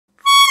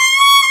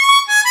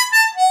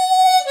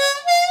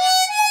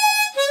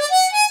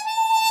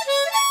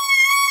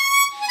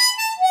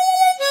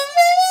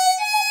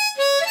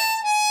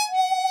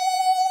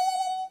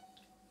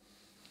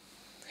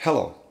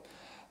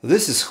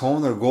This is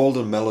HOHNER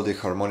Golden Melody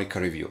harmonica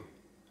review.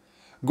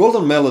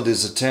 Golden Melody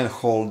is a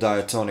 10-hole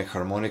diatonic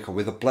harmonica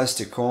with a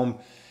plastic comb,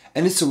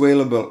 and it's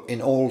available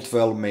in all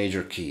 12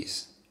 major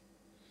keys.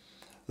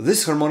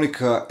 This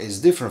harmonica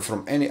is different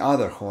from any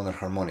other HOHNER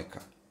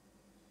harmonica.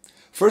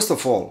 First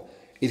of all,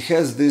 it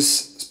has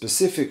this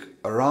specific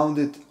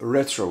rounded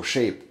retro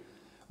shape,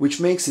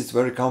 which makes it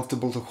very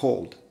comfortable to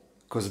hold,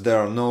 because there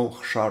are no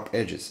sharp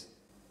edges.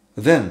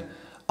 Then,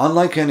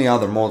 unlike any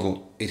other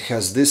model, it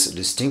has this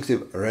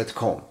distinctive red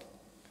comb.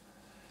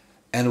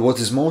 And what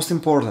is most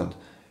important,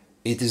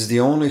 it is the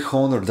only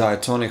HOHNER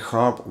diatonic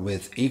harp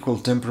with equal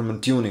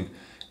temperament tuning,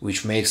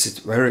 which makes it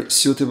very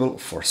suitable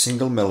for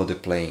single melody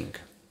playing.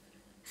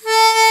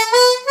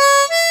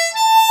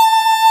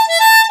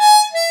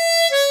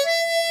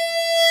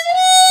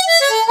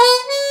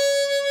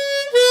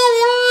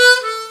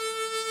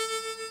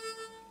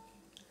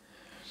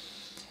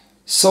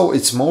 So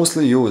it's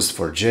mostly used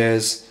for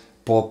jazz,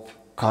 pop,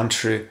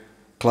 country,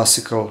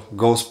 classical,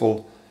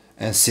 gospel,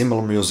 and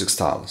similar music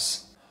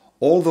styles.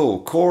 Although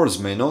chords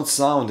may not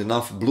sound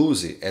enough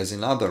bluesy as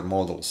in other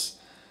models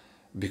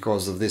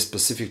because of this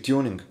specific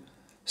tuning,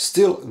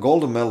 still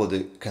Golden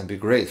Melody can be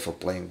great for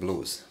playing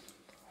blues.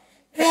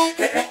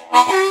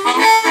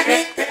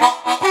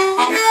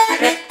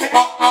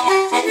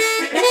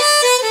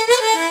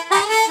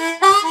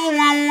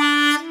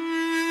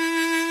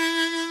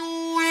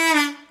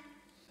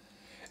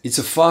 It's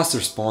a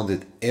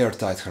fast-responded,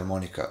 airtight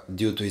harmonica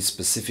due to its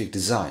specific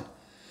design,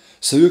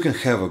 so you can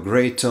have a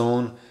great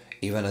tone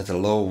even at a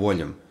low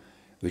volume,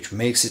 which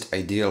makes it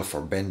ideal for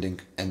bending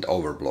and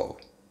overblow.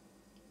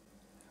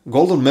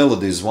 Golden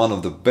Melody is one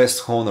of the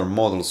best HOHNER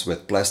models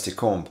with plastic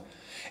comb,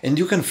 and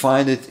you can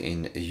find it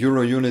in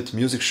Euro-Unit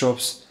music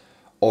shops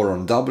or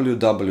on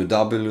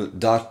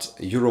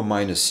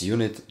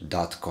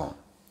www.euro-unit.com.